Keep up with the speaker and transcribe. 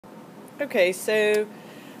Okay, so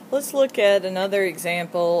let's look at another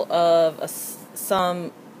example of a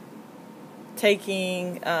sum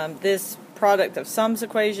taking this product of sums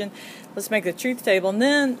equation. Let's make the truth table, and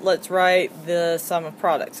then let's write the sum of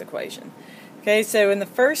products equation. Okay, so in the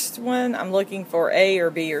first one, I'm looking for A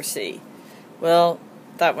or B or C. Well,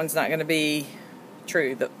 that one's not going to be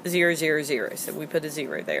true, the 0, 0, 0, so we put a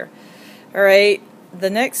 0 there. Alright,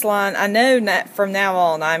 the next line, I know from now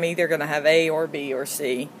on I'm either going to have A or B or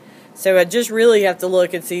C. So I just really have to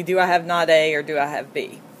look and see, do I have not A or do I have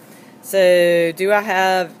B? So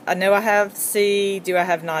I know I have C, do I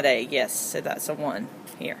have not A? Yes, so that's a 1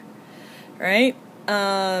 here. Right?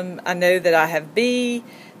 I know that I have B,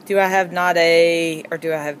 do I have not A or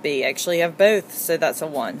do I have B? I actually have both, so that's a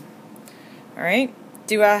 1. Alright?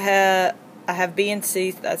 I have B and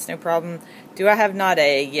C, that's no problem. Do I have not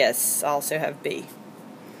A? Yes, I also have B.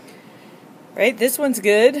 Right? This one's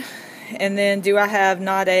good. And then do I have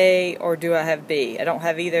not A or do I have B? I don't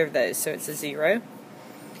have either of those, so it's a 0.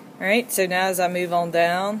 Alright, so now as I move on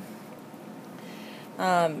down,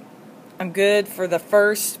 I'm good for the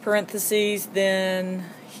first parentheses, then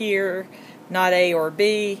here, not A or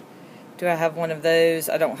B. Do I have one of those?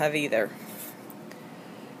 I don't have either.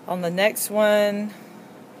 On the next one,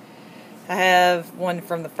 I have one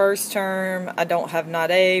from the first term. I don't have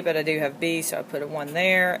not A, but I do have B, so I put a 1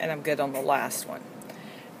 there, and I'm good on the last one.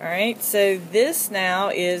 Alright, so this now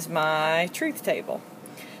is my truth table.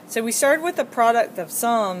 So we started with the product of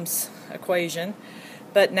sums equation,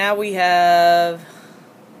 but now we have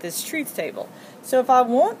this truth table. So if I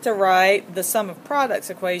want to write the sum of products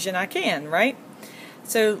equation, I can, right?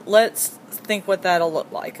 So let's think what that'll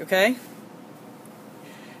look like, okay?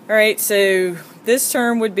 Alright, so this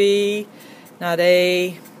term would be not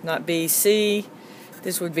A, not B, C.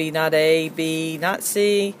 This would be not A, B, not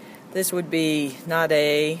C. This would be not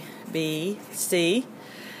A, B, C.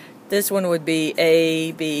 This one would be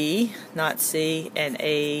A, B, not C, and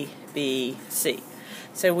A, B, C.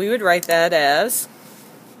 So we would write that as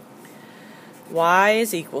Y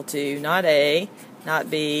is equal to not A, not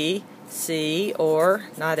B, C, or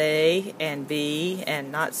not A and B, and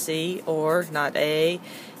not C, or not A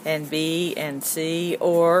and B and C,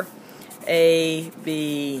 or A,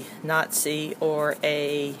 B, not C, or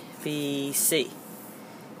A, B, C.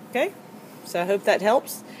 Okay, so I hope that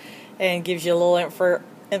helps and gives you a little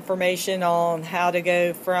information on how to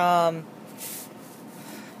go from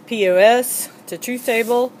POS to truth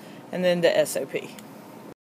table and then to SOP.